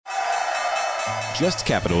Just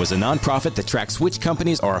Capital is a nonprofit that tracks which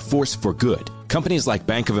companies are a force for good. Companies like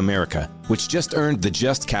Bank of America, which just earned the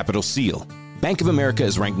Just Capital seal. Bank of America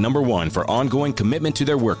is ranked #1 for ongoing commitment to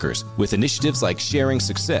their workers with initiatives like Sharing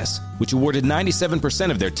Success, which awarded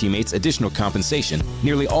 97% of their teammates additional compensation,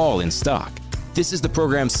 nearly all in stock. This is the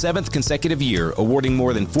program's 7th consecutive year, awarding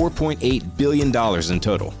more than $4.8 billion in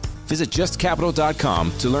total. Visit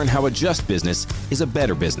JustCapital.com to learn how a just business is a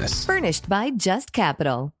better business. Furnished by Just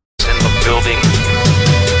Capital. In the building.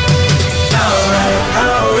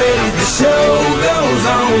 Already the show goes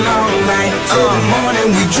on all night till the morning.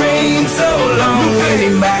 We dream so long.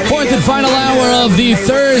 Fourth and final hour of the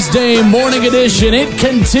Thursday morning edition. It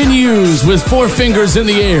continues with four fingers in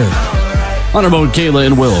the air. On our boat, Kayla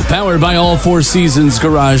and Will, powered by All Four Seasons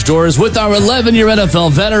Garage Doors, with our 11-year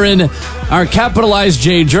NFL veteran, our Capitalized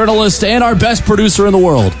J journalist, and our best producer in the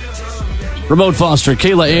world, Remote Foster,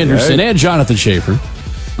 Kayla Anderson, and Jonathan Schaefer.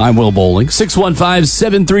 I'm Will Bowling.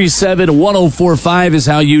 615-737-1045 is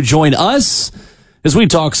how you join us as we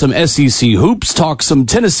talk some SEC hoops, talk some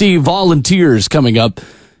Tennessee Volunteers coming up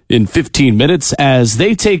in 15 minutes as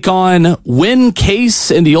they take on Win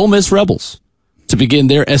Case and the Ole Miss Rebels to begin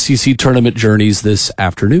their SEC tournament journeys this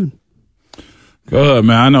afternoon. Good,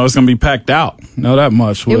 man. I know it's going to be packed out. Know that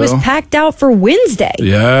much, Will. It was packed out for Wednesday.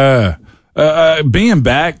 Yeah. Being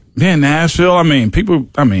back, being in Nashville,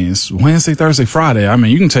 it's Wednesday, Thursday, Friday.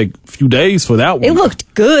 You can take a few days for that one. It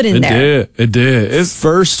looked good in there. It did. It's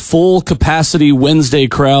first full capacity Wednesday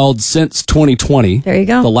crowd since 2020. There you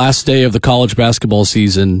go. The last day of the college basketball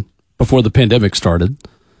season before the pandemic started.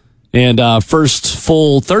 And first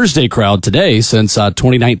full Thursday crowd today since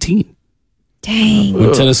 2019. Dang.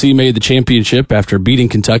 When Tennessee made the championship after beating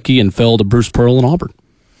Kentucky and fell to Bruce Pearl and Auburn.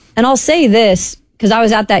 And I'll say this, because I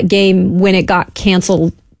was at that game when it got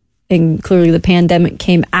canceled, and clearly the pandemic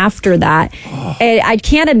came after that. And I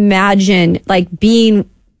can't imagine being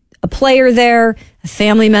a player there, a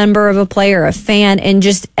family member of a player, a fan, and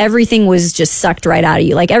just everything was just sucked right out of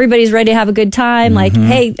you. Everybody's ready to have a good time.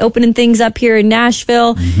 Hey, opening things up here in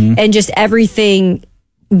Nashville, and just everything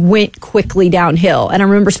went quickly downhill. And I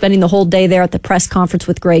remember spending the whole day there at the press conference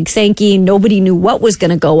with Greg Sankey. Nobody knew what was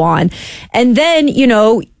going to go on. And then, you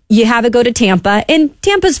have it go to Tampa, and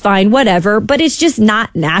Tampa's fine, whatever, but it's just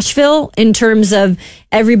not Nashville in terms of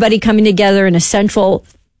everybody coming together in a central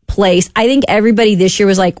place. I think everybody this year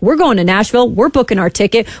was like, we're going to Nashville, we're booking our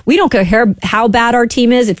ticket. We don't care how bad our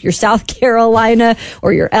team is, if you're South Carolina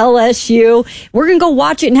or you're LSU, we're going to go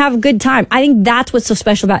watch it and have a good time. I think that's what's so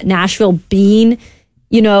special about Nashville being,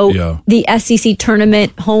 the SEC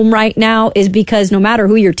tournament home right now, is because no matter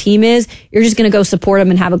who your team is, you're just going to go support them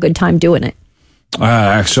and have a good time doing it. I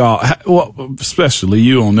ask y'all, especially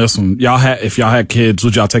you on this one. If y'all had kids,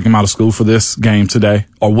 would y'all take them out of school for this game today?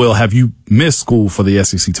 Or have you missed school for the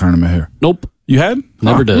SEC tournament here? Nope. You had?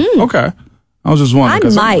 Never did. Okay. I was just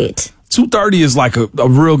wondering. I might. 2:30 is a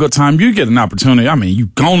real good time. You get an opportunity.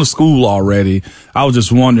 You've gone to school already. I was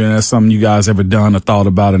just wondering, that's something you guys ever done or thought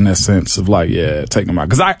about in that sense of take them out.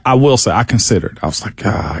 Because I will say, I considered. I was like,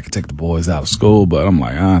 I could take the boys out of school, but I'm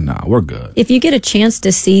like, nah, we're good. If you get a chance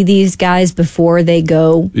to see these guys before they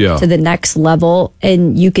go to the next level,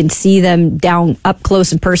 and you can see them down up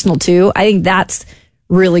close and personal too, I think that's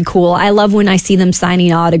really cool. I love when I see them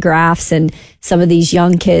signing autographs and some of these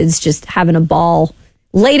young kids just having a ball.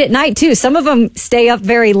 Late at night, too. Some of them stay up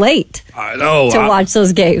very late. I know. To watch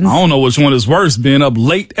those games. I don't know which one is worse, being up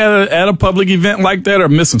late at a public event like that or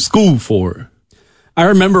missing school for it. I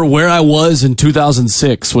remember where I was in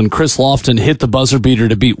 2006 when Chris Lofton hit the buzzer beater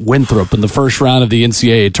to beat Winthrop in the first round of the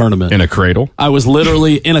NCAA tournament. In a cradle? I was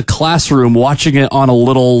literally in a classroom watching it on a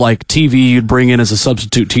little TV you'd bring in as a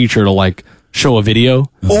substitute teacher to show a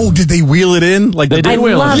video. Oh, did they wheel it in? They did I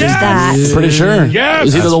wheel loved it. that. Pretty sure. Yes. It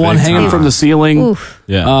was either the one hanging from the ceiling. Oof.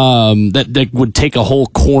 Yeah. That would take a whole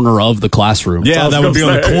corner of the classroom. Yeah, that would be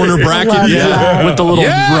on the corner bracket. Yeah. With the little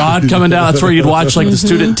rod coming down. That's where you'd watch the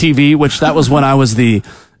student TV, which that was when I was the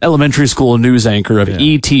elementary school news anchor of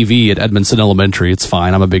ETV at Edmondson Elementary. It's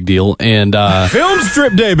fine. I'm a big deal. And film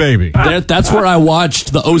strip day, baby. That's where I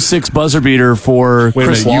watched the 06 buzzer beater for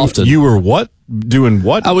Chris Lofton. You were what? Doing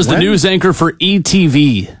what? I was the news anchor for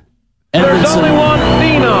ETV.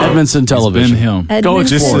 Edmondson Television. It's been him. Go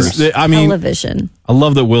Explorers. Television. I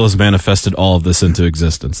love that Will has manifested all of this into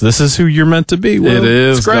existence. This is who you're meant to be, Will. It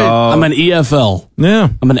is. It's great. I'm an EFL. Yeah.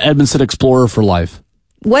 I'm an Edmondson Explorer for life.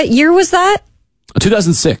 What year was that?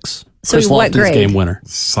 2006. So Chris what Lofton's grade? game winner.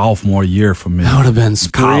 Sophomore year for me. That would have been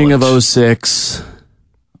spring College. of 06.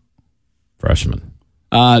 Freshman.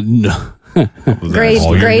 No. Grade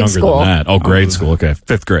Oh, you're younger school. than that. Oh, grade school. Okay.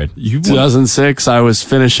 5th grade. 2006, I was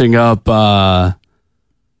finishing up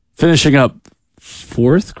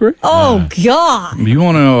 4th grade? Oh, God. You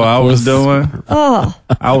want to know what I was doing? Oh.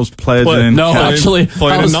 I was pledging. No, actually,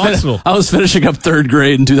 playing in Knoxville. I was finishing up 3rd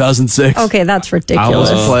grade in 2006. Okay, that's I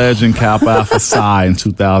ridiculous. was pledging Kappa Alpha Psi in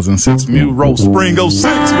 2006. Mu Rho Spring 06,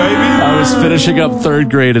 baby. I was finishing up 3rd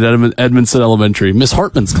grade at Edmondson Elementary, Miss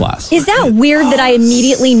Hartman's class. Is that weird that I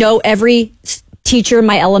immediately know every teacher in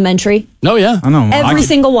my elementary? Oh, yeah. I know. Every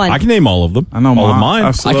single one. I can name all of them. I know all of mine. mine.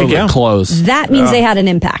 Absolutely. I could get close. That means they had an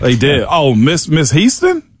impact. They did. Oh, Miss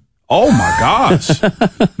Heaston? Oh my gosh.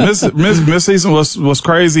 Miss Heaston was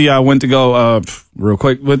crazy. I went to go real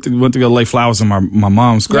quick, went to go lay flowers on my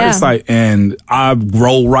mom's grave site, and I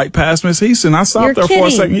rolled right past Miss Heaston. I stopped You're there for a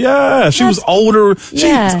kidding. second. Yeah, she was older. She's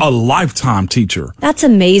Yeah. a lifetime teacher. That's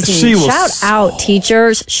amazing. She was Shout out,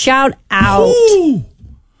 teachers. Shout out. Ooh.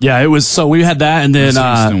 Yeah, it was. So we had that, and then Miss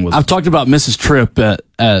Houston was- I've talked about Mrs. Tripp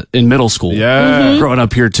in middle school. Yeah. growing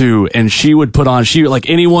up here too, and she would put on. She like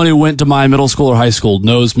anyone who went to my middle school or high school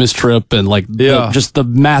knows Miss Tripp, and like just the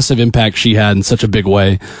massive impact she had in such a big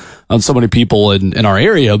way on so many people in our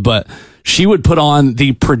area. But she would put on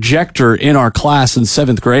the projector in our class in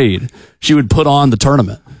 7th grade. She would put on the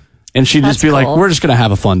tournament. And she'd just That's be like, cool. we're just going to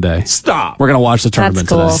have a fun day. Stop. We're going to watch the tournament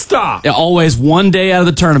cool. today. Stop. Yeah, always one day out of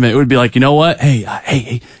the tournament, it would be like, you know what? Hey,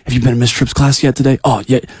 have you been in Miss Tripp's class yet today? Oh,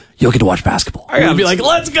 yeah, you'll get to watch basketball. We'd be like,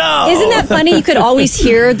 let's go. Isn't that funny? You could always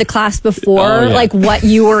hear the class before, Oh, yeah. like what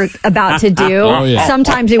you were about to do. Oh, yeah.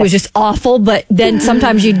 Sometimes it was just awful, but then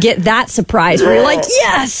sometimes you'd get that surprise where you're like,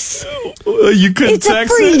 yes. You couldn't It's a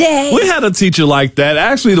text free it? day. We had a teacher like that.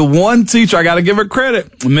 Actually, the one teacher, I got to give her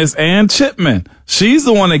credit, Miss Ann Chipman. She's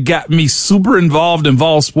the one that got me super involved in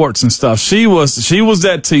vol sports and stuff. She was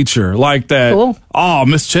that teacher like that. Cool. Oh,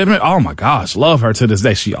 Miss Chipman. Oh my gosh. Love her to this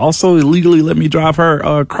day. She also illegally let me drive her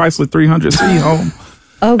Chrysler 300C home.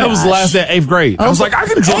 Oh, That was the gosh. last day, 8th grade. I was like, I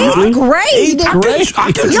can drive. 8th grade?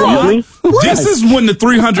 I can drive. This is when the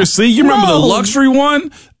 300C, you remember the luxury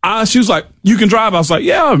one? She was like, you can drive. I was like,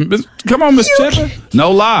 yeah, come on, Miss Chipman.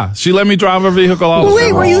 No lie. She let me drive her vehicle all the Wait,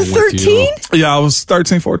 time. were you 13? Yeah, I was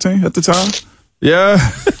 13, 14 at the time. Yeah.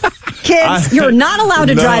 Kids, you're not allowed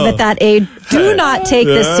to drive at that age. Do not take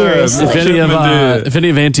this seriously. If any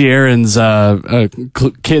of Auntie Erin's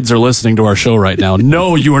kids are listening to our show right now,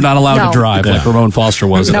 no, you are not allowed No. to drive like Ramon Foster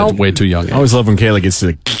was Nope. at way too young. I always love when Kayla gets to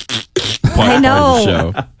the I know. part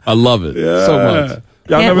of the show. I love it so much.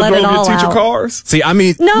 Y'all Can't never let drove it your all teacher out. cars? See, I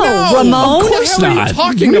mean, No, Ramon. Of course not. What are you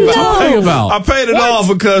talking about? Talking about? I paid it off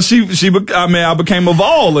because I became a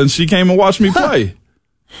vol and she came and watched me play.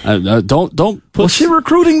 Don't put Was she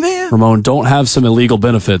recruiting then? Ramon. Don't have some illegal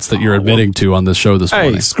benefits that you're admitting to on this show this Hey,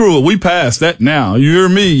 morning. screw it. We passed that now. You hear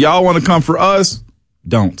me? Y'all want to come for us?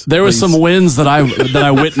 Don't. There was Please. some wins that I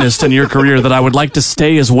witnessed in your career that I would like to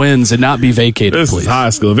stay as wins and not be vacated, This please. is high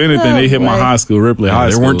school. If anything, they hit my high school, Ripley High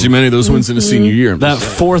there School. weren't too many of those wins in the senior year. That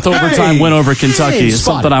 4th overtime win over Kentucky is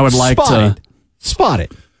something I would like to. Spot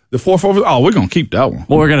it. The 4th over. Oh, we're gonna keep that one.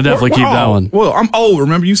 Well, we're going to definitely keep that one. Well, I'm old.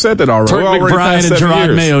 Remember, you said that already. Turk We're already McBride past and 7 Gerard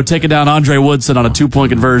years. Mayo taking down Andre Woodson on a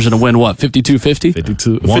 2-point conversion and win what? 52-50?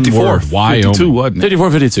 52, One 54, word, Wyoming. 52, wasn't it?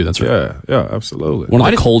 54-52, that's right. Yeah, absolutely. One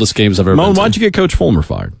of the coldest games I've ever Moan, been to. why'd you get Coach Fulmer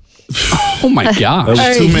fired? Oh my gosh. That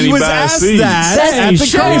was too many bad seeds. Hey,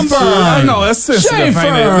 Schaefer. I know that's sensitive. Ain't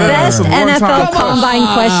it? Best That's a one-time NFL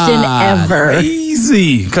combine question ever.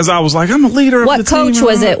 Easy, because I was like, I'm a leader. What of the team. coach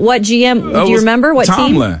was it? What GM? That Do you was remember what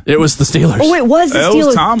Tomlin. team? It was the Steelers. Oh, it was the That was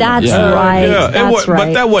Steelers. Tomlin. That's Yeah. right. Yeah, That's right.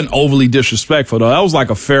 But that wasn't overly disrespectful, though. That was like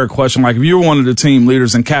a fair question. Like, if you were one of the team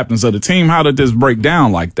leaders and captains of the team, how did this break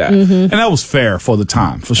down like that? Mm-hmm. And that was fair for the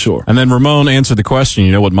time, for sure. And then Ramon answered the question.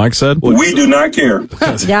 You know what Mike said? We do not care.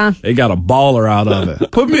 Yeah. They got a baller out of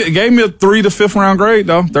it. Gave me a 3 to 5th round grade,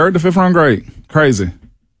 though. 3rd to 5th round grade. Crazy.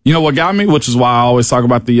 You know what got me? Which is why I always talk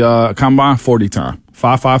about the combine 40 time.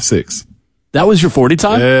 5.56. That was your 40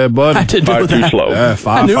 time? Yeah, buddy. I didn't know that.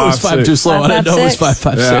 Yeah, I knew it was 5 too 5.56. slow. I didn't know it was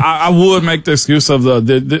 5.56. Yeah, I would make the excuse of the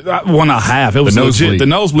 1.5. It was The legit. nosebleed. The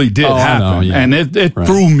nosebleed did Oh, I happen, know, yeah. and it Right.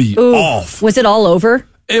 threw me Ooh. off. Was it all over?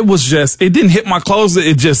 It was just, it didn't hit my clothes.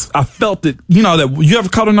 It just, I felt it. You know that you ever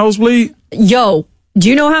caught a nosebleed? Yo, do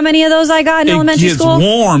you know how many of those I got in elementary It gets school?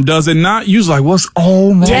 warm, does it not? You was like, what's?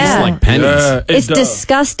 Oh man, Yeah. It's like pennies. Yeah, it It's does.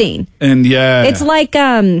 disgusting. And yeah, It's like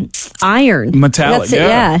iron. metallic. That's it,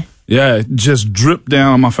 yeah. Yeah, it just dripped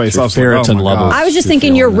down on my face. I was like, ferritin oh my level. gosh. I was just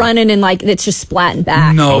thinking you're running and like it's just splatting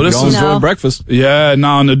back. No, this Y'all was enjoying No. breakfast. yeah.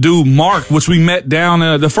 No, and the dude Mark, which we met down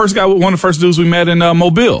the first guy, one of the first dudes we met in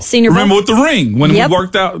Mobile. Senior Bowl? Remember with the ring when Yep. we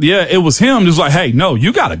worked out? Yeah, it was him. It was like, hey, no,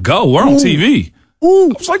 you gotta go. We're on TV. I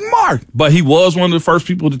was like, Mark, but he was one of the first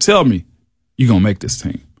people to tell me, "You gonna make this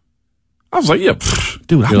team." I was like, yeah,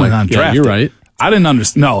 dude, I You're went like, undrafted. yeah, you're right. I didn't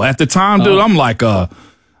understand. No, at the time, dude, I'm like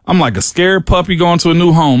I'm like a scared puppy going to a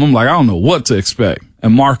new home. I'm like, I don't know what to expect.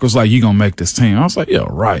 And Mark was like, you going to make this team. I was like, yeah,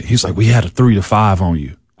 right. He's like, we had a 3 to 5 on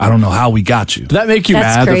you. I don't know how we got you. Did that make you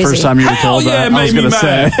That's mad crazy. the first time you were told yeah, that? it made me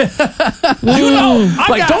mad. You know,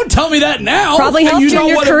 Don't tell me that now. Probably helped and you you know in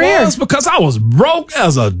your what career. it was? Because I was broke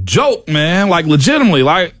as a joke, man. Like, legitimately.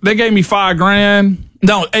 Like, they gave me $5,000.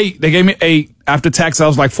 No, 8. They gave me 8. After tax, I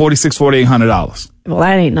was like $4,800. Well,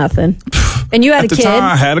 that ain't nothing. And you had At a the kid. time,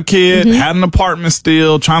 I had a kid, had an apartment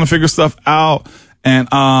still, trying to figure stuff out. And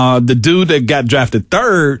the dude that got drafted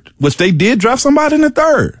 3rd, which they did draft somebody in the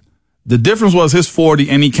 3rd. The difference was his 40,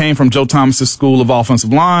 and he came from Joe Thomas's School of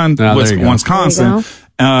Offensive Line, Wisconsin.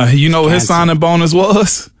 You know what his signing bonus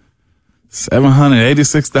was?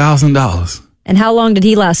 $786,000. And how long did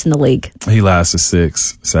he last in the league? He lasted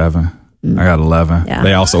 6, 7. I got 11. Yeah.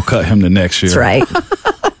 They also cut him the next year. That's right.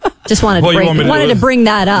 Just wanted What, you want me to do? to bring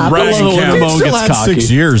that up. Right. He still had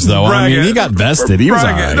 6 years, though. I mean, he got vested. He was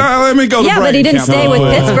all right. No, let me go to Yeah, but he didn't Braden stay Camp. with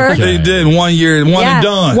Pittsburgh. He did 1 year, one and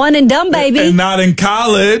done. One and done, baby. And not in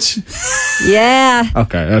college. Yeah.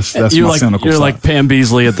 Okay, that's You're my like, cynical you're side. like Pam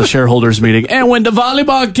Beasley at the shareholders meeting. And went to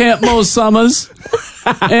volleyball camp most summers.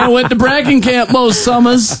 And went to bragging camp most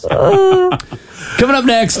summers. Coming up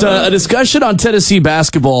next, a discussion on Tennessee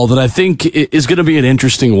basketball that I think is going to be an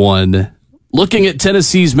interesting one. Looking at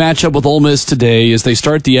Tennessee's matchup with Ole Miss today as they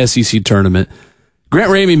start the SEC tournament.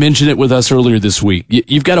 Grant Ramey mentioned it with us earlier this week.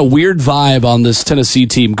 You've got a weird vibe on this Tennessee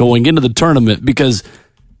team going into the tournament because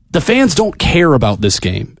the fans don't care about this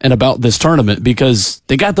game and about this tournament because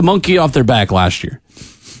they got the monkey off their back last year.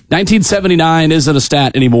 1979 isn't a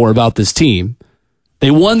stat anymore about this team.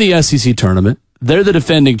 They won the SEC tournament. They're the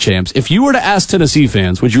defending champs. If you were to ask Tennessee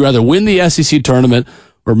fans, would you rather win the SEC tournament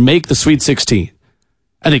or make the Sweet 16?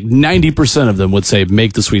 I think 90% of them would say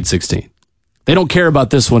make the Sweet 16. They don't care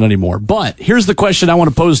about this one anymore. But here's the question I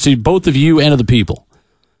want to pose to both of you and to the people.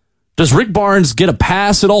 Does Rick Barnes get a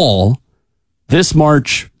pass at all this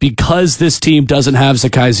March because this team doesn't have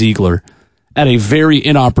Zakai Ziegler at a very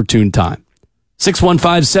inopportune time?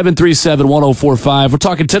 615-737-1045. We're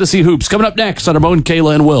talking Tennessee hoops. Coming up next on Ramon,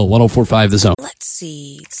 Kayla, and Will. 1045 The Zone. Let's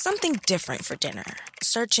see. Something different for dinner.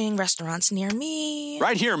 Searching restaurants near me.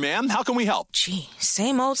 Right here, ma'am. How can we help? Gee,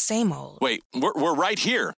 same old, same old. Wait, we're right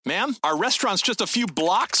here. Ma'am, our restaurant's just a few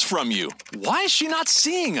blocks from you. Why is she not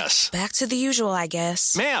seeing us? Back to the usual, I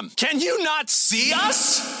guess. Ma'am, can you not see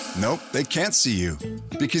us? Nope, they can't see you.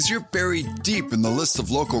 Because you're buried deep in the list of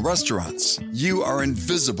local restaurants. You are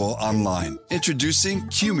invisible online. Introducing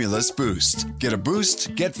Cumulus Boost. Get a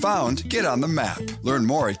boost, get found, get on the map. Learn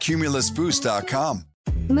more at cumulusboost.com.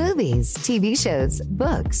 Movies, TV shows,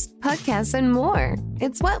 books, podcasts, and more.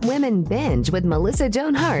 It's What Women Binge with Melissa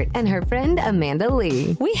Joan Hart and her friend Amanda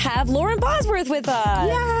Lee. We have Lauren Bosworth with us.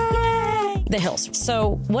 Yay! The Hills.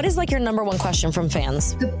 So what is like your number one question from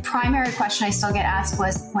fans? The primary question I still get asked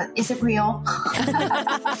was, "What is it real?"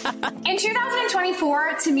 In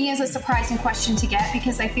 2024, to me, is a surprising question to get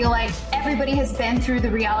because I feel like everybody has been through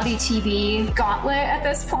the reality TV gauntlet at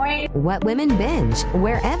this point. What Women Binge,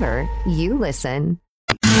 wherever you listen.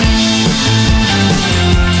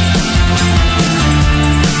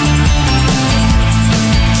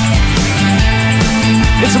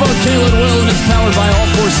 It's about Kayla and Will, and it's powered by All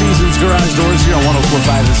Four Seasons Garage Doors here on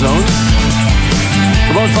 1045 The Zone.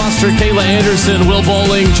 Ramon Foster, Kayla Anderson, Will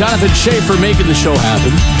Bowling, Jonathan Schaefer making the show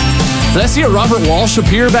happen. Did I see a Robert Walsh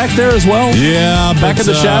appear back there as well? Yeah, back in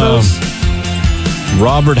the shadows.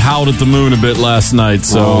 Robert howled at the moon a bit last night,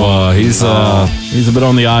 so he's a bit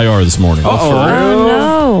on the IR this morning.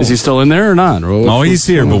 No. Is he still in there or not? No, he's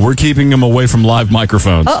here, but we're keeping him away from live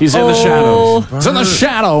microphones. He's in the shadows. He's in the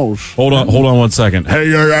shadows. Hold on 1 second.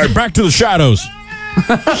 Hey, back to the shadows.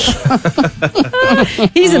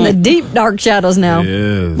 He's in the deep, dark shadows now.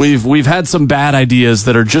 We've had some bad ideas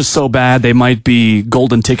that are just so bad they might be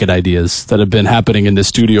golden ticket ideas that have been happening in this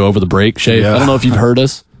studio over the break. Shay, I don't know if you've heard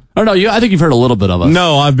us. I don't know. I think you've heard a little bit of us.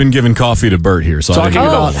 No, I've been giving coffee to Bert here. So talking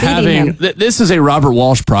about having this is a Robert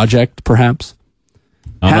Walsh project, perhaps.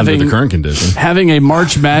 Under the current condition, having a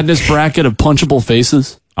March Madness bracket of punchable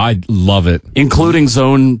faces. I love it, including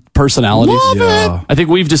zone personalities. Love it. I think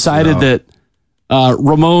we've decided that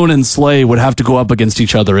Ramon and Slay would have to go up against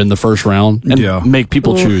each other in the first round and make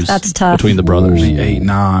people choose. That's tough. Between the brothers.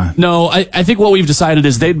 8-9. No, I think what we've decided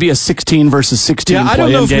is they'd be a 16 versus 16 I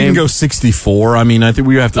don't know if we can go 64. I mean, I think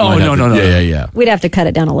we have to. No. Yeah. We'd have to cut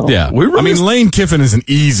it down a little. Yeah. Lane Kiffin is an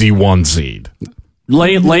easy 1 seed.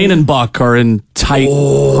 Lane and Buck are in tight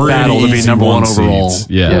battle to be number 1 overall. Seeds.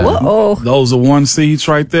 Yeah. Whoa. Those are 1 seeds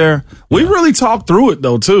right there. We really talked through it,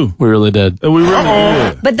 though, too. We really did. We really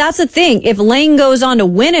did. But that's the thing. If Lane goes on to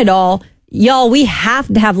win it all, y'all, we have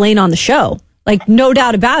to have Lane on the show. Like, no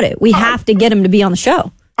doubt about it. We have to get him to be on the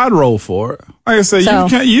show. I'd roll for it. Like I said,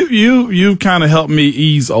 you kind of helped me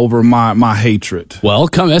ease over my hatred. Well,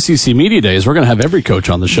 come SEC Media Days, we're going to have every coach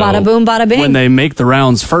on the show. Bada boom, bada bing. When they make the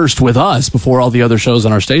rounds first with us before all the other shows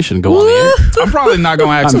on our station go on the air. I'm probably not going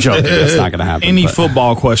to ask I'm joking. That's not going to happen. Any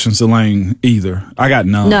football questions to Lane either. I got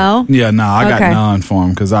none. No? Yeah, no, I got none for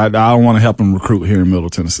him because I don't want to help him recruit here in Middle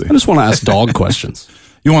Tennessee. I just want to ask dog questions.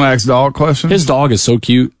 You want to ask dog questions? His dog is so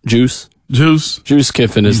cute. Juice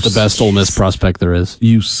Kiffin is the best Ole Miss prospect there is.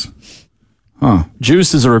 Juice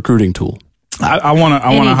is a recruiting tool. I want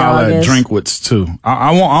to holler at Drinkwitz too.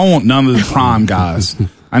 I want none of the prime guys.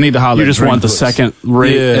 I need to holler. You just want the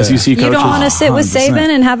second-rate SEC coaches. You don't want to sit with 100%.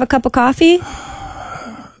 Saban and have a cup of coffee?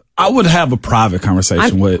 I would have a private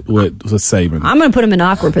conversation with Saban. I'm going to put him in an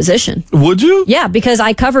awkward position. Would you? Yeah, because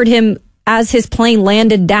I covered him as his plane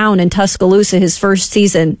landed down in Tuscaloosa his first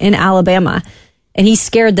season in Alabama, and he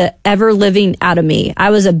scared the ever-living out of me.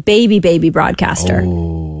 I was a baby broadcaster.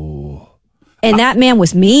 And that man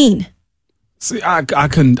was mean. See, I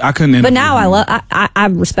couldn't. But now I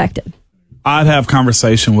respect him. I'd have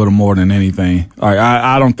conversation with him more than anything.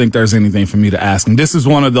 I don't think there's anything for me to ask him. This is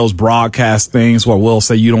one of those broadcast things where we'll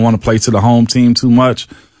say you don't want to play to the home team too much.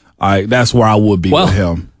 That's where I would be with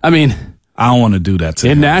him. I mean, I don't want to do that to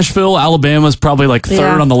him. In Nashville, Alabama's probably like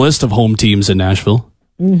third on the list of home teams in Nashville.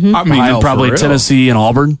 Mm-hmm. I mean, probably Tennessee and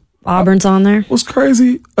Auburn. Auburn's on there. What's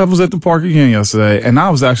crazy? I was at the park again yesterday, and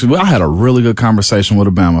I had a really good conversation with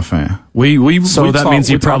a Bama fan. That means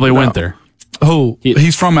he probably went there. Who?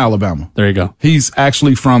 He's from Alabama. There you go. He's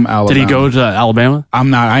actually from Alabama. Did he go to Alabama?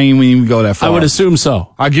 I ain't even go that far. I would assume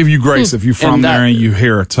so. I give you grace if you're from there and you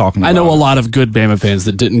hear talking about I know a lot of good Bama fans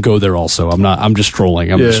that didn't go there also. I'm just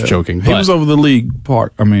trolling. I'm just joking. He was over the league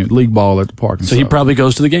ball at the park. So he probably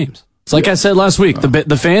goes to the games. It's like I said last week,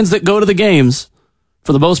 the fans that go to the games,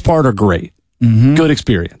 for the most part, are great. Mm-hmm. Good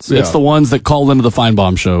experience. Yeah. It's the ones that call into the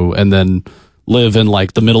Feinbaum show and then live in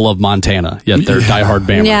like the middle of Montana, yet they're diehard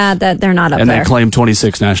Bama. Yeah, that they're not up and there. And they claim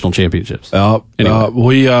 26 national championships.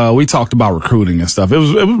 Anyway. We talked about recruiting and stuff. It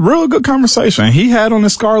was a really good conversation. He had on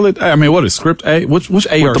his Scarlet. I mean, what is Script A? Which A with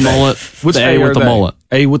are the they? mullet? Which A with the mullet?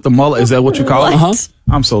 A with the mullet. Is that what you call it? Uh-huh.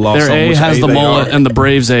 I'm so lost. Their A has the mullet, and the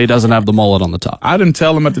Braves A doesn't have the mullet on the top. I didn't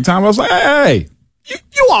tell him at the time. I was like, hey.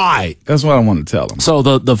 You all right. That's what I wanted to tell him. So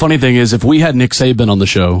the funny thing is, if we had Nick Saban on the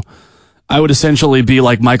show, I would essentially be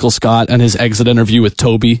like Michael Scott and his exit interview with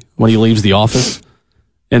Toby when he leaves the office.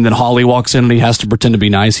 And then Holly walks in and he has to pretend to be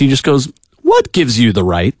nice. He just goes, "What gives you the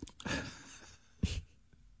right?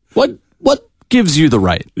 What gives you the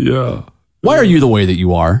right? Yeah. Why are you the way that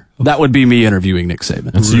you are?" That would be me interviewing Nick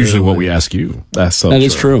Saban. That's usually what we ask you. That's so That true.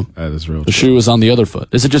 is true. That is real The true. shoe is on the other foot.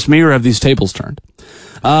 Is it just me or have these tables turned?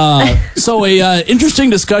 So a interesting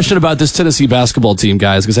discussion about this Tennessee basketball team,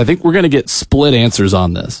 guys, because I think we're going to get split answers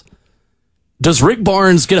on this. Does Rick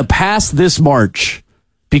Barnes get a pass this March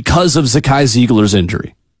because of Zakai Ziegler's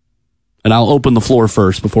injury? And I'll open the floor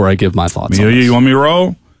first before I give my thoughts on this. You want me to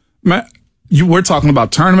roll? Matt, we're talking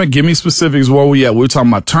about tournament. Give me specifics. Where we at? We're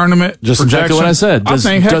talking about tournament. Just exactly what I said. Does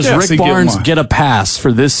Rick Barnes get a pass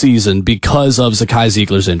for this season because of Zakai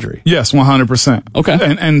Ziegler's injury? Yes, 100%.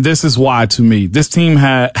 Okay. And this is why, to me, this team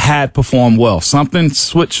had performed well. Something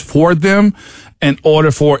switched for them in order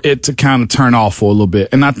for it to kind of turn off for a little bit.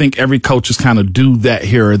 And I think every coach is kind of do that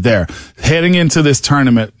here or there. Heading into this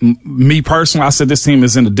tournament, me personally, I said this team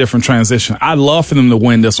is in a different transition. I'd love for them to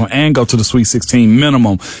win this one and go to the Sweet 16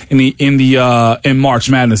 minimum in March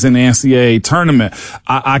Madness in the NCAA tournament.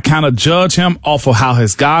 I kind of judge him off of how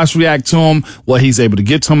his guys react to him, what he's able to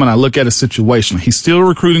get to him, and I look at his situation. He's still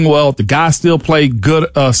recruiting well. The guys still play good,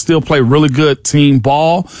 still play really good team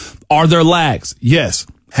ball. Are there lags? Yes.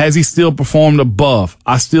 Has he still performed above?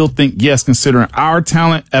 I still think yes, considering our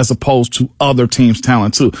talent as opposed to other teams'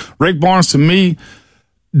 talent too. Rick Barnes, to me,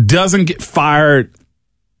 doesn't get fired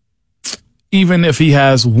even if he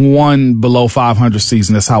has one below 500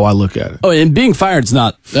 season. That's how I look at it. Oh, and being fired's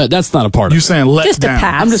not, that's not a part of it. You're saying let just down. A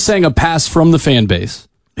pass. I'm just saying a pass from the fan base.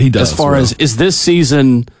 He does. As far as, is this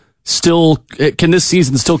season still, can this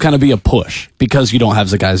season still kind of be a push because you don't have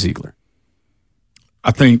Zakai Ziegler?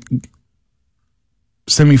 I think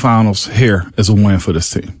semifinals here is a win for this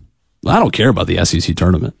team. I don't care about the SEC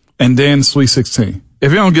tournament. And then Sweet 16.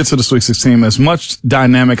 If you don't get to the Sweet 16, as much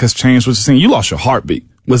dynamic has changed with the team, you lost your heartbeat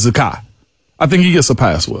with Zakai. I think he gets a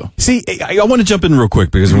pass, Will. See, I want to jump in real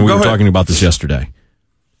quick because we were talking about this yesterday.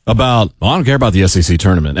 I don't care about the SEC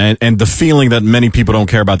tournament and the feeling that many people don't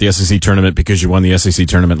care about the SEC tournament because you won the SEC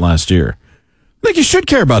tournament last year. I think you should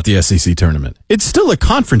care about the SEC tournament. It's still a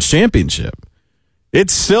conference championship.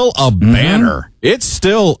 It's still a banner. It's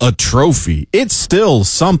still a trophy. It's still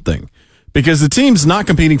something. Because the team's not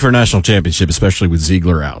competing for a national championship, especially with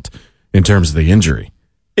Ziegler out in terms of the injury.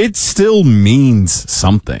 It still means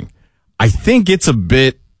something. I think it's a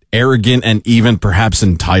bit arrogant and even perhaps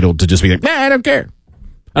entitled to just be like, I don't care.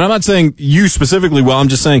 And I'm not saying you specifically, I'm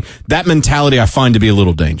just saying that mentality I find to be a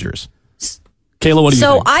little dangerous. Kayla, what do you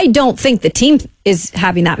think? So I don't think the team is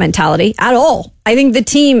having that mentality at all. I think the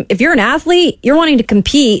team, if you're an athlete, you're wanting to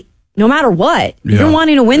compete no matter what. Yeah. You're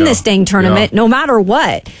wanting to win this dang tournament no matter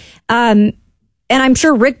what. And I'm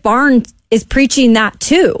sure Rick Barnes is preaching that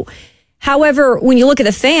too. However, when you look at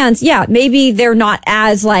the fans, maybe they're not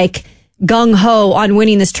as like gung-ho on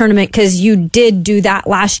winning this tournament because you did do that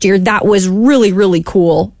last year. That was really, really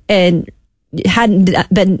cool and hadn't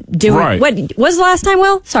been doing. Right. What was the last time,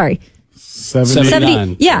 Will? Sorry.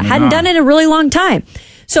 79. Hadn't done it in a really long time.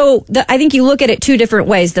 So I think you look at it two different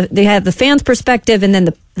ways. They have the fans' perspective and then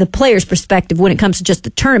the players' perspective when it comes to just the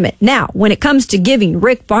tournament. Now, when it comes to giving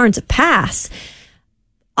Rick Barnes a pass,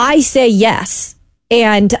 I say yes.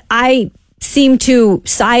 And I seem to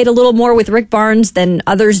side a little more with Rick Barnes than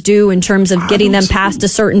others do in terms of getting them past a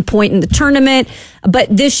certain point in the tournament. But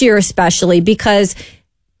this year especially, because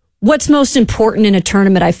what's most important in a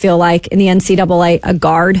tournament, I feel like, in the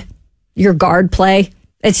NCAA, your guard play,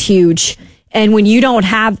 it's huge. And when you don't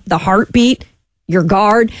have the heartbeat, your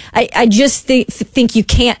guard, I just think you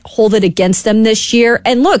can't hold it against them this year.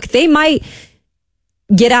 And look, they might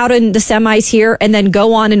get out in the semis here and then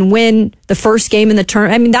go on and win the first game in the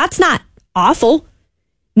tournament. I mean, that's not awful.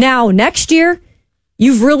 Now, next year,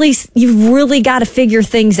 you've really got to figure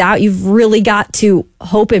things out. You've really got to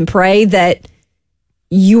hope and pray that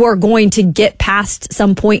you are going to get past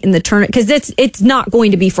some point in the tournament, because it's not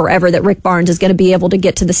going to be forever that Rick Barnes is going to be able to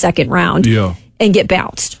get to the second round and get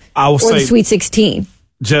bounced. I will say the Sweet 16.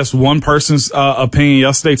 Just one person's opinion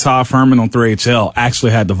yesterday, Todd Furman on 3HL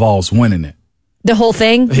actually had the Vols winning it. The whole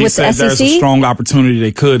thing he with said the SEC? There's a strong opportunity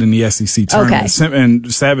they could in the SEC tournament. Okay.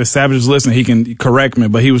 And Savage is listening, he can correct me,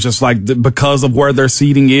 but he was just like, because of where their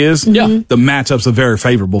seeding is, the matchups are very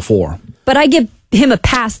favorable for him. But I give him a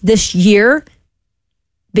pass this year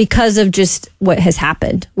because of just what has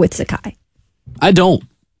happened with Sakai. I don't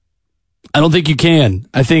think you can.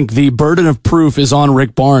 I think the burden of proof is on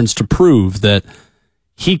Rick Barnes to prove that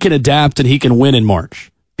he can adapt and he can win in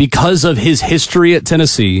March because of his history at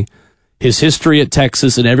Tennessee, his history at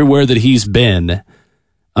Texas, and everywhere that he's been.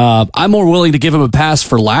 I'm more willing to give him a pass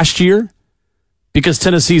for last year because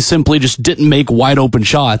Tennessee simply just didn't make wide open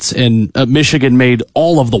shots, and Michigan made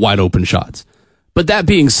all of the wide open shots. But that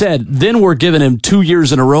being said, then we're giving him 2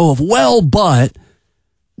 years in a row of, but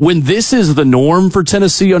when this is the norm for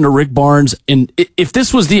Tennessee under Rick Barnes, and if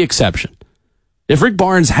this was the exception, if Rick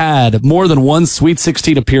Barnes had more than one Sweet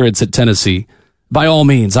 16 appearance at Tennessee, by all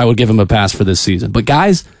means, I would give him a pass for this season. But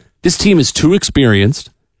guys, this team is too experienced.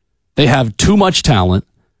 They have too much talent.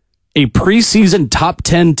 A preseason top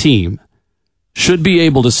 10 team should be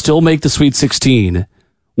able to still make the Sweet 16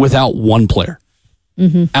 without one player.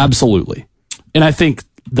 Mm-hmm. Absolutely. And I think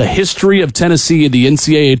the history of Tennessee in the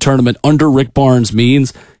NCAA tournament under Rick Barnes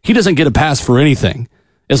means he doesn't get a pass for anything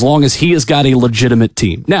as long as he has got a legitimate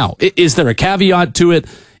team. Now, is there a caveat to it?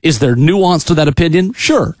 Is there nuance to that opinion?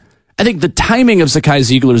 Sure. I think the timing of Sakai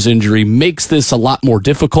Ziegler's injury makes this a lot more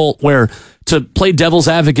difficult, where, to play devil's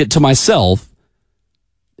advocate to myself,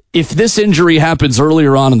 if this injury happens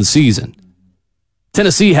earlier on in the season,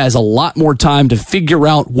 Tennessee has a lot more time to figure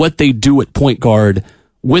out what they do at point guard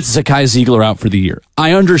with Sakai Ziegler out for the year.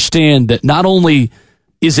 I understand that not only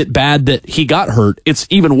is it bad that he got hurt, it's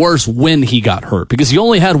even worse when he got hurt, because you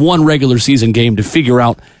only had one regular season game to figure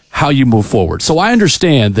out how you move forward. So I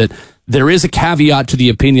understand that there is a caveat to the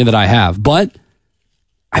opinion that I have, but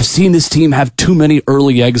I've seen this team have too many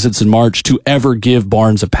early exits in March to ever give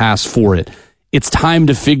Barnes a pass for it. It's time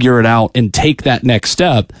to figure it out and take that next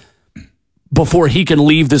step before he can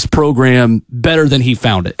leave this program better than he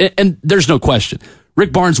found it. And there's no question,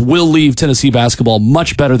 Rick Barnes will leave Tennessee basketball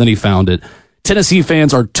much better than he found it. Tennessee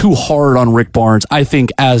fans are too hard on Rick Barnes, I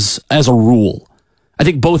think, as a rule. I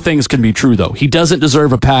think both things can be true, though. He doesn't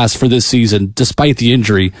deserve a pass for this season, despite the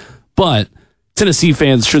injury, but Tennessee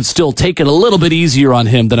fans should still take it a little bit easier on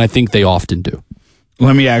him than I think they often do.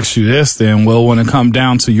 Let me ask you this then, Will, when it comes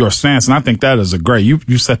down to your stance, and I think that is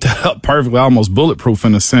you set that up perfectly, almost bulletproof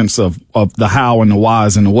in the sense of the how and the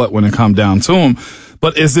whys and the what when it comes down to him.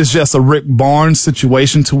 But is this just a Rick Barnes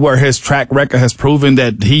situation to where his track record has proven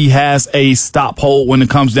that he has a stop hold when it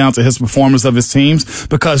comes down to his performance of his teams?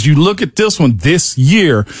 Because you look at this one this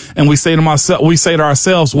year and we say to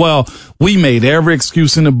ourselves, well, we made every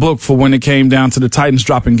excuse in the book for when it came down to the Titans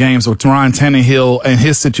dropping games or Ryan Tannehill and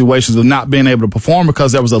his situations of not being able to perform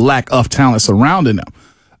because there was a lack of talent surrounding them.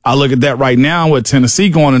 I look at that right now with Tennessee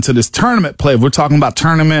going into this tournament play. If we're talking about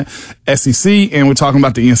tournament, SEC, and we're talking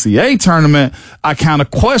about the NCAA tournament, I kind of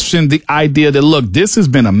question the idea that, look, this has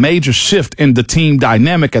been a major shift in the team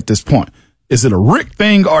dynamic at this point. Is it a Rick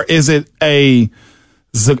thing, or is it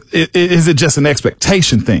just an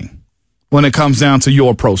expectation thing when it comes down to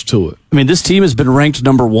your approach to it? I mean, this team has been ranked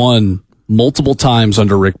number 1 multiple times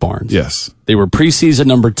under Rick Barnes. Yes. They were preseason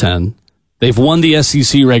number 10. They've won the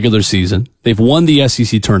SEC regular season. They've won the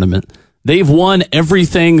SEC tournament. They've won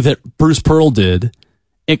everything that Bruce Pearl did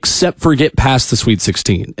except for get past the Sweet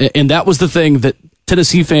 16. And that was the thing that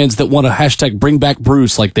Tennessee fans that want to hashtag bring back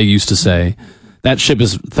Bruce, like they used to say, that ship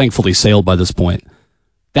is thankfully sailed by this point.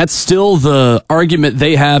 That's still the argument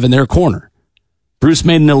they have in their corner. Bruce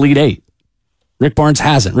made an Elite 8. Rick Barnes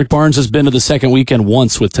hasn't. Rick Barnes has been to the second weekend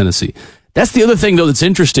once with Tennessee. That's the other thing, though, that's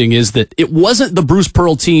interesting is that it wasn't the Bruce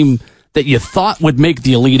Pearl team that you thought would make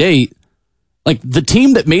the Elite 8. Like, the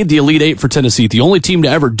team that made the Elite 8 for Tennessee, the only team to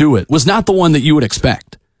ever do it, was not the one that you would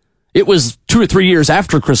expect. It was 2 or 3 years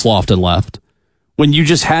after Chris Lofton left, when you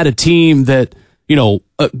just had a team that,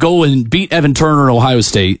 go and beat Evan Turner at Ohio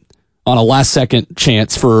State on a last-second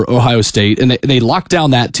chance for Ohio State, and they lock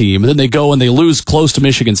down that team, and then they go and they lose close to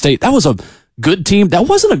Michigan State. That was a good team. That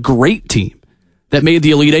wasn't a great team that made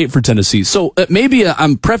the Elite 8 for Tennessee. So maybe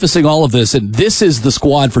I'm prefacing all of this, and this is the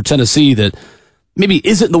squad for Tennessee that maybe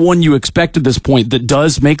isn't the one you expect at this point that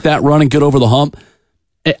does make that run and get over the hump.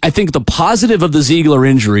 I think the positive of the Ziegler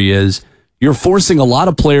injury is you're forcing a lot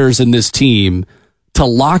of players in this team to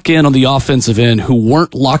lock in on the offensive end who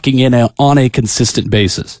weren't locking in on a consistent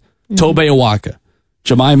basis. Tobe Awaka,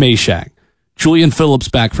 Jemai Meshack, Julian Phillips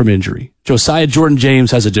back from injury. Josiah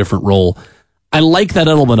Jordan-James has a different role. I like that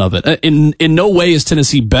element of it. In no way is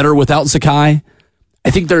Tennessee better without Zakai. I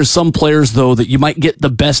think there are some players, though, that you might get the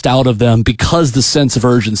best out of them because the sense of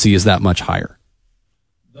urgency is that much higher.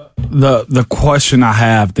 The question I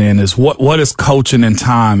have then is what is coaching in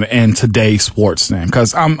time in today's sports then?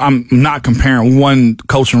 Because I'm not comparing one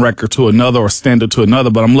coaching record to another or standard to another,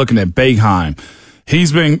 but I'm looking at Boeheim.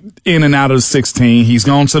 He's been in and out of the 16. He's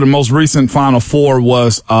gone to the most recent Final Four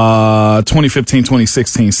was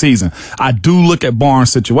 2015-2016 season. I do look at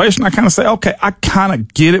Barnes' situation. I kind of say, okay, I kind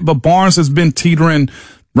of get it, but Barnes has been teetering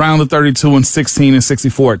around the 32 and 16 and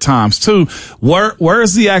 64 at times too. Where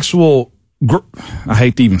is the actual? I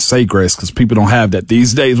hate to even say grace because people don't have that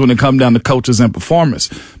these days when it comes down to coaches and performance.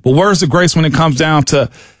 But where's the grace when it comes down to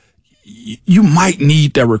you might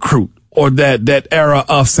need that recruit or that era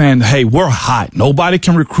of saying, hey, we're hot. Nobody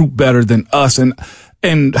can recruit better than us.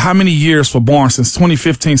 And how many years for Barnes? Since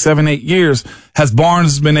 2015, 7-8 years, has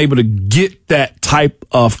Barnes been able to get that type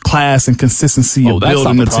of class and consistency of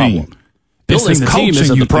building the team? Building the team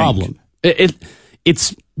isn't the problem.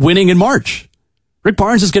 It's winning in March. Rick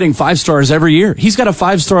Barnes is getting 5 stars every year. He's got a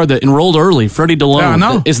 5-star that enrolled early, Freddie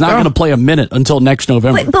DeLone, is not going to play a minute until next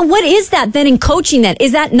November. But what is that then in coaching then?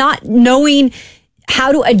 Is that not knowing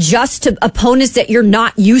how to adjust to opponents that you're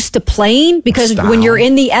not used to playing? Because when you're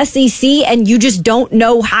in the SEC and you just don't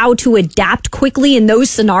know how to adapt quickly in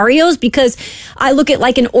those scenarios, because I look at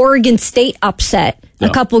like an Oregon State upset a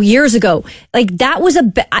couple years ago. Like that was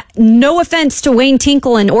no offense to Wayne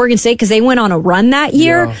Tinkle and Oregon State because they went on a run that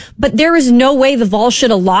year, but there is no way the Vols should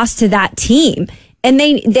have lost to that team. And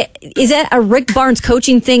is that a Rick Barnes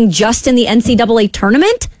coaching thing just in the NCAA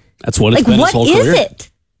tournament? That's what it's been his whole career. What is it?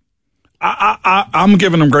 I'm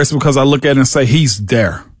giving him grace because I look at it and say, he's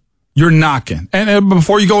there. You're knocking. And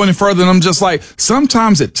before you go any further, I'm just like,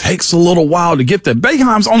 sometimes it takes a little while to get there.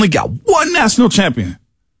 Boeheim's only got one national champion.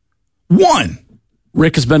 One.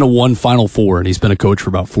 Rick has been to one Final Four, and he's been a coach for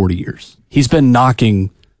about 40 years. He's been knocking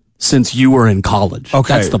since you were in college.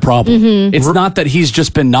 Okay. That's the problem. Mm-hmm. It's not that he's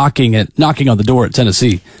just been knocking on the door at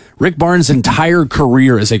Tennessee. Rick Barnes' entire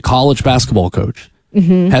career as a college basketball coach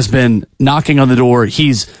has been knocking on the door.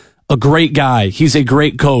 He's a great guy. He's a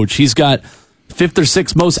great coach. He's got 5th or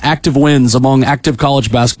 6th most active wins among active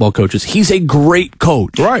college basketball coaches. He's a great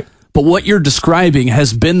coach. Right. But what you're describing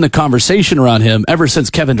has been the conversation around him ever since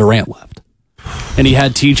Kevin Durant left. And he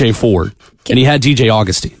had TJ Ford. And he had DJ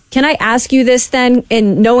Augustine. Can I ask you this then,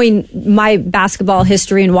 in knowing my basketball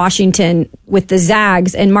history in Washington with the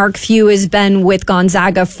Zags, and Mark Few has been with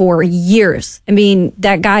Gonzaga for years. I mean,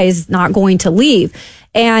 that guy is not going to leave.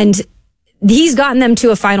 And he's gotten them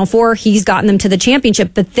to a Final Four. He's gotten them to the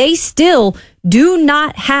championship, but they still do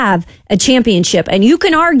not have a championship. And you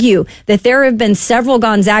can argue that there have been several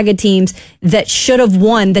Gonzaga teams that should have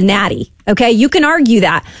won the Natty. Okay. You can argue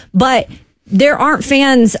that, but there aren't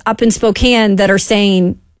fans up in Spokane that are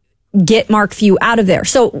saying, get Mark Few out of there.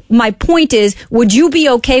 So my point is, would you be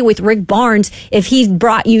okay with Rick Barnes if he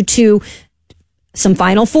brought you to some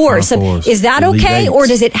Final Fours. Is that Elite okay, Eights. or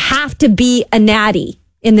does it have to be a natty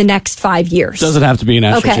in the next 5 years? Doesn't have to be a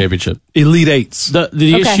national Okay. championship. Elite Eights. The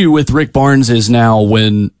Okay. issue with Rick Barnes is now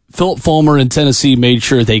when Philip Fulmer in Tennessee made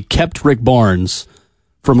sure they kept Rick Barnes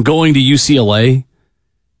from going to UCLA,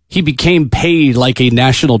 he became paid like a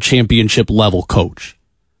national championship level coach.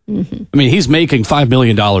 I mean, he's making $5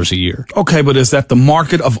 million a year. Okay, but is that the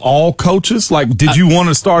market of all coaches? Like, did you want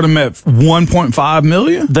to start him at 1.5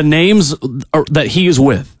 million? The names that he is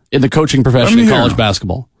with in the coaching profession in college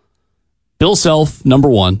basketball: Bill Self, number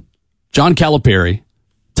one; John Calipari;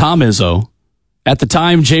 Tom Izzo; at the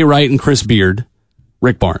time, Jay Wright and Chris Beard;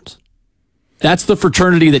 Rick Barnes. That's the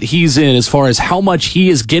fraternity that he's in as far as how much he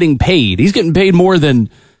is getting paid. He's getting paid more than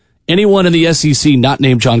anyone in the SEC not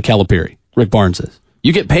named John Calipari. Rick Barnes is.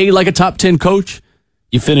 You get paid like a top 10 coach,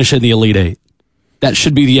 you finish in the Elite Eight. That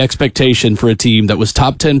should be the expectation for a team that was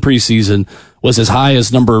top 10 preseason, was as high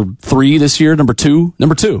as number 3 this year, number 2.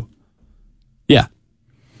 Yeah.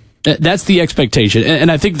 That's the expectation.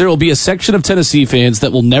 And I think there will be a section of Tennessee fans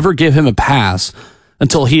that will never give him a pass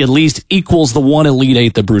until he at least equals the one Elite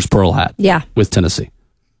Eight that Bruce Pearl had with Tennessee.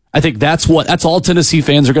 I think that's all Tennessee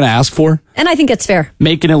fans are going to ask for. And I think it's fair.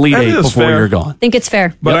 Make an Elite Eight before you're gone. I think it's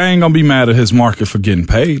fair. But I ain't going to be mad at his market for getting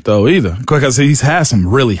paid, though, either. Because he's had some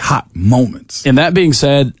really hot moments. And that being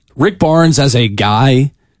said, Rick Barnes as a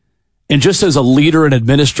guy and just as a leader and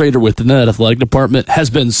administrator within that athletic department has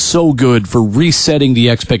been so good for resetting the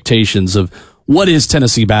expectations of what is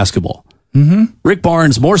Tennessee basketball. Mm-hmm. Rick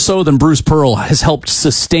Barnes, more so than Bruce Pearl, has helped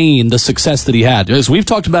sustain the success that he had. As we've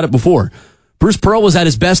talked about it before, Bruce Pearl was at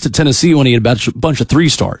his best at Tennessee when he had a bunch of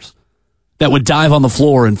 3-stars that would dive on the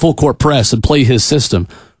floor and full court press and play his system.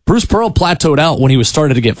 Bruce Pearl plateaued out when he was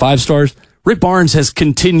started to get 5 stars. Rick Barnes has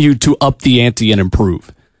continued to up the ante and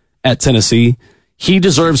improve at Tennessee. He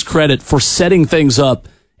deserves credit for setting things up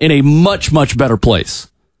in a much, much better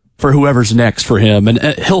place for whoever's next for him. And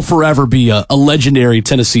he'll forever be a legendary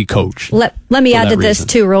Tennessee coach. Let me add to this,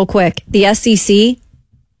 too, real quick. The SEC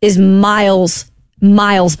is miles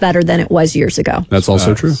better than it was years ago. That's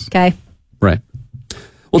also true. Okay. Right.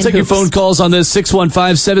 We'll take your phone calls on this,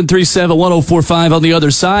 615-737-1045 on the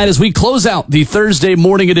other side as we close out the Thursday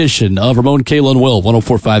morning edition of Ramon, Kayla, and Will,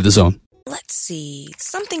 1045 The Zone. Let's see.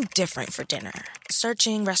 Something different for dinner.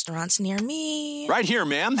 Searching restaurants near me. Right here,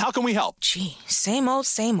 ma'am. How can we help? Gee, same old,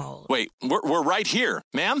 same old. Wait, we're right here.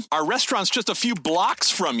 Ma'am, our restaurant's just a few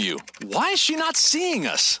blocks from you. Why is she not seeing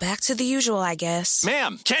us? Back to the usual, I guess.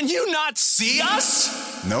 Ma'am, can you not see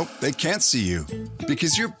us? Nope, they can't see you.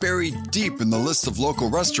 Because you're buried deep in the list of local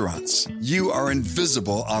restaurants. You are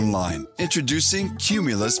invisible online. Introducing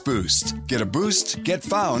Cumulus Boost. Get a boost, get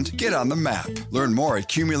found, get on the map. Learn more at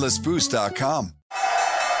cumulusboost.com.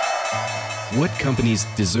 What companies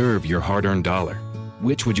deserve your hard-earned dollar?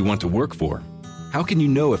 Which would you want to work for? How can you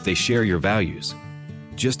know if they share your values?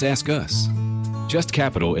 Just ask us. Just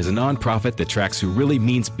Capital is a nonprofit that tracks who really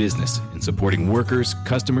means business in supporting workers,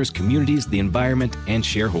 customers, communities, the environment, and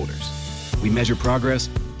shareholders. We measure progress,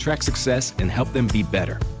 track success, and help them be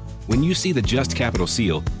better. When you see the Just Capital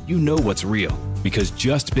seal, you know what's real, because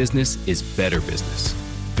just business is better business.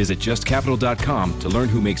 Visit justcapital.com to learn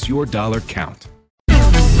who makes your dollar count.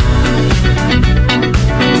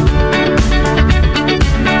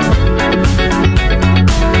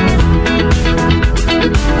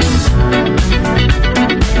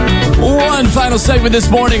 One final segment this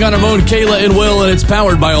morning on Ramon, Kayla, and Will, and it's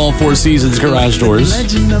powered by All Four Seasons Garage Doors.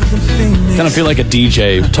 Kind of feel like a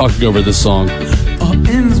DJ talking over this song.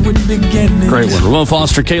 Great one. Ramon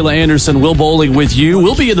Foster, Kayla Anderson, Will Bowling with you.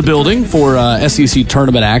 We'll be in the building for SEC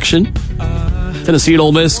tournament action. Tennessee and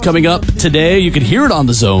Ole Miss coming up today. You can hear it on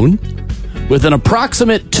The Zone with an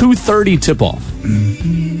approximate 2:30 tip-off.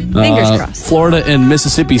 Fingers crossed. Florida and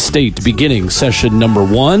Mississippi State beginning session number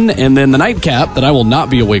 1. And then the nightcap that I will not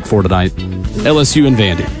be awake for tonight, LSU and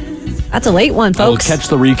Vandy. That's a late one, folks. I will catch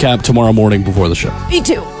the recap tomorrow morning before the show. Me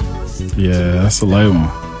too. Yeah, that's a late one.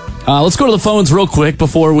 Let's go to the phones real quick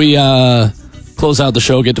before we close out the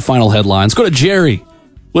show, get to final headlines. Go to Jerry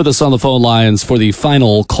with us on the phone lines for the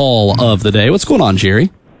final call of the day. What's going on,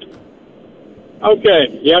 Jerry?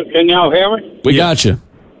 Okay. Yeah, can y'all hear me? We got you.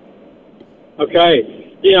 Okay.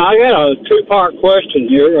 I got a 2-part question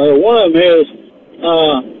here. One of them is,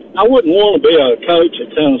 I wouldn't want to be a coach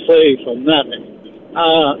at Tennessee for nothing.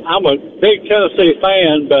 I'm a big Tennessee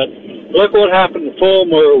fan, but look what happened to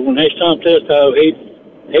Fulmer when they stumped his toe. He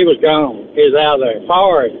was gone. He was out of there.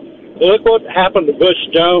 Forward. Look what happened to Butch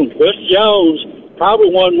Jones. Butch Jones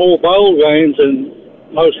probably won more bowl games than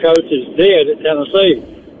most coaches did at Tennessee.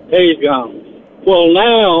 He's gone. Well,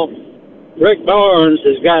 now Rick Barnes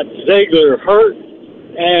has got Ziegler hurt,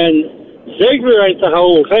 and Ziegler ain't the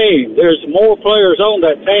whole team. There's more players on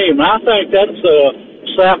that team. And I think that's a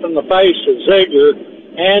slap in the face to Ziegler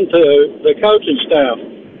and to the coaching staff.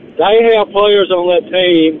 They have players on that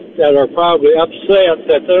team that are probably upset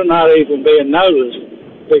that they're not even being noticed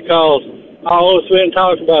because all that's been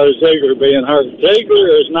talked about is Ziegler being hurt. Ziegler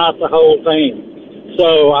is not the whole team.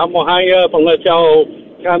 So I'm going to hang up and let y'all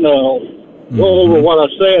kind of go over what I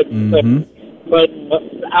said. But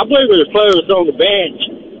I believe there's players on the bench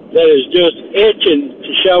that is just itching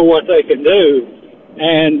to show what they can do.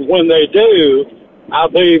 And when they do, I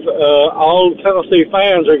believe all Tennessee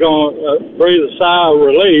fans are going to breathe a sigh of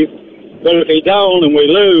relief. But if he don't and we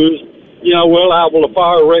lose, we're liable to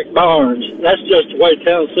fire Rick Barnes. That's just the way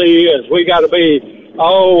Tennessee is. We got to be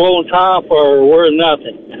on top or we're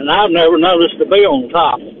nothing. And I've never noticed to be on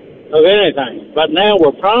top of anything. But now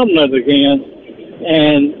we're prominent again,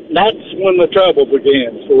 and that's when the trouble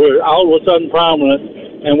begins. We're all of a sudden prominent,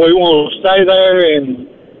 and we want to stay there and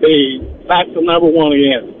be back to number one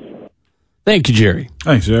again. Thank you, Jerry.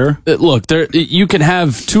 Thanks, Jerry. Look, you can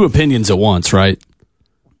have two opinions at once, right?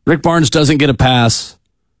 Rick Barnes doesn't get a pass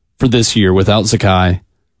for this year without Zakai.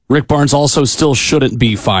 Rick Barnes also still shouldn't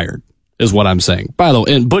be fired, is what I'm saying. By the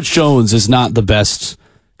way, and Butch Jones is not the best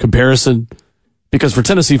comparison because for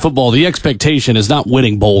Tennessee football, the expectation is not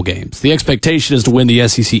winning bowl games. The expectation is to win the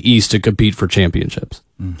SEC East to compete for championships.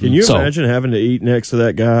 Can you imagine having to eat next to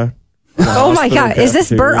that guy? Oh my God. Is this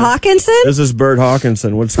Bert Hawkinson? This is Bert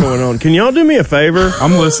Hawkinson. What's going on? Can y'all do me a favor?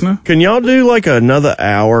 I'm listening. Can y'all do like another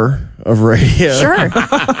hour of radio? Sure.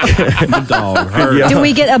 Do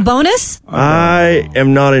we get a bonus? I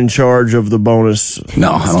am not in charge of the bonus.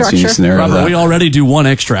 No, I don't see any scenario. Robert, we already do 1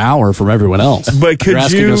 extra hour from everyone else. But could you're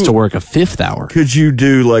asking us to work a 5th hour. Could you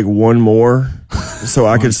do like one more so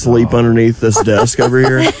I could sleep underneath this desk over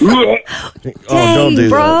here? Don't do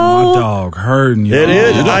bro. that. My dog hurting you. It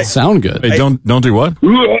is. It doesn't sound good. Hey, don't do what?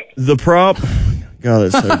 The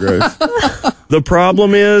God, that's so gross. The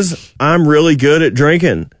problem is I'm really good at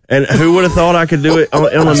drinking. And who would have thought I could do it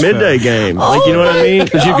on a midday game? Like, you know what I mean?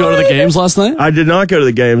 Did you go to the games last night? I did not go to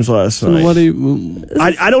the games last night. What do you?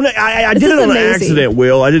 I don't know. I did it on accident,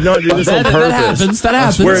 Will. I did not do this on purpose. That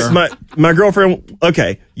happens. Where my girlfriend,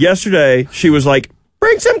 yesterday, she was like,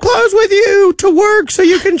 bring some clothes with you to work so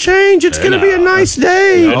you can change. It's going to be a nice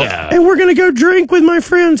day. And we're going to go drink with my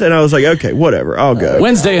friends. And I was like, okay, whatever. I'll go.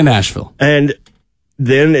 Wednesday in Nashville. And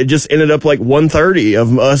then it just ended up like 1:30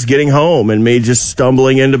 of us getting home and me just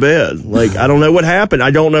stumbling into bed. Like, I don't know what happened. I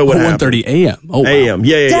don't know what happened. 1:30 a.m. Oh, wow. A.m.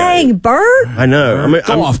 Yeah. Dang, Bert. I know.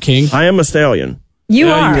 Go off, King. I am a stallion. You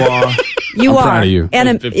are. I'm proud of you.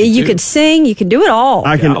 And you could sing. You can do it all.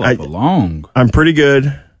 I belong. I'm pretty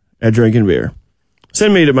good at drinking beer.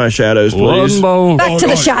 Send me to my shadows, please. Back to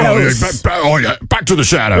the shadows. Back to the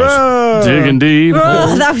shadows. Digging deep.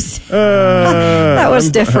 That was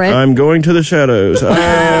different. I'm going to the shadows. Oh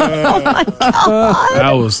my God.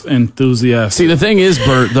 That was enthusiastic. See, the thing is,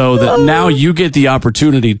 Bert, though, that now you get the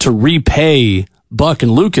opportunity to repay Buck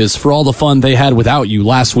and Lucas for all the fun they had without you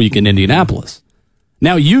last week in Indianapolis.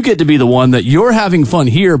 Now you get to be the one that you're having fun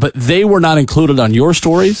here, but they were not included on your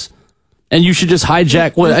stories. And you should just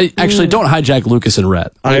hijack. Well, actually, don't hijack Lucas and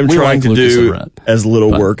Rhett. I am trying to do as little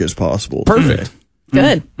work as possible. Perfect.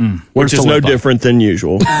 Good. Which is no different than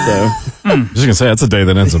usual. So, just gonna say that's a day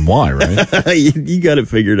that ends in Y, right? you got it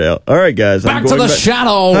figured out. All right, guys. Back to the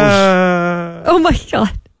shadows. Oh my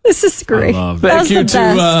God. This is great. Thank you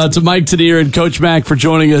to Mike Tanier and Coach Mac for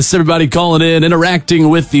joining us. Everybody calling in, interacting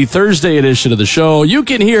with the Thursday edition of the show. You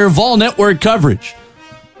can hear Vol Network coverage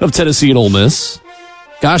of Tennessee and Ole Miss.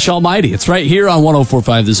 Gosh almighty, it's right here on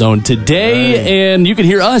 104.5 The Zone today, and you can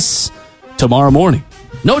hear us tomorrow morning.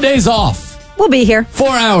 No days off. We'll be here. 4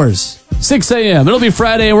 hours, 6 a.m. It'll be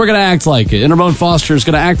Friday, and we're going to act like it. And Ramon Foster is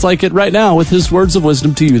going to act like it right now with his words of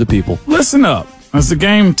wisdom to you, the people. Listen up. As the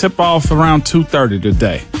game tip off around 2:30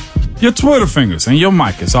 today, your Twitter fingers and your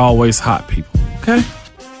mic is always hot, people. Okay?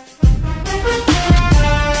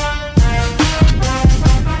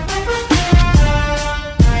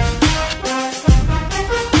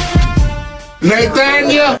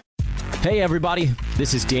 Nathaniel! Hey everybody,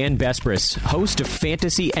 this is Dan Bespris, host of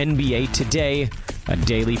Fantasy NBA Today, a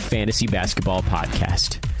daily fantasy basketball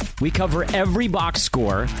podcast. We cover every box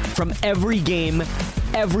score from every game,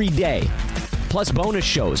 every day. Plus bonus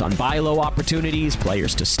shows on buy low opportunities,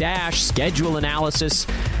 players to stash, schedule analysis,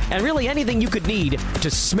 and really anything you could need to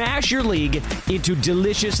smash your league into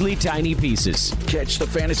deliciously tiny pieces. Catch the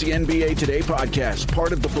Fantasy NBA Today podcast,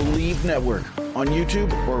 part of the Believe Network, on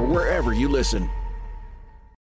YouTube or wherever you listen.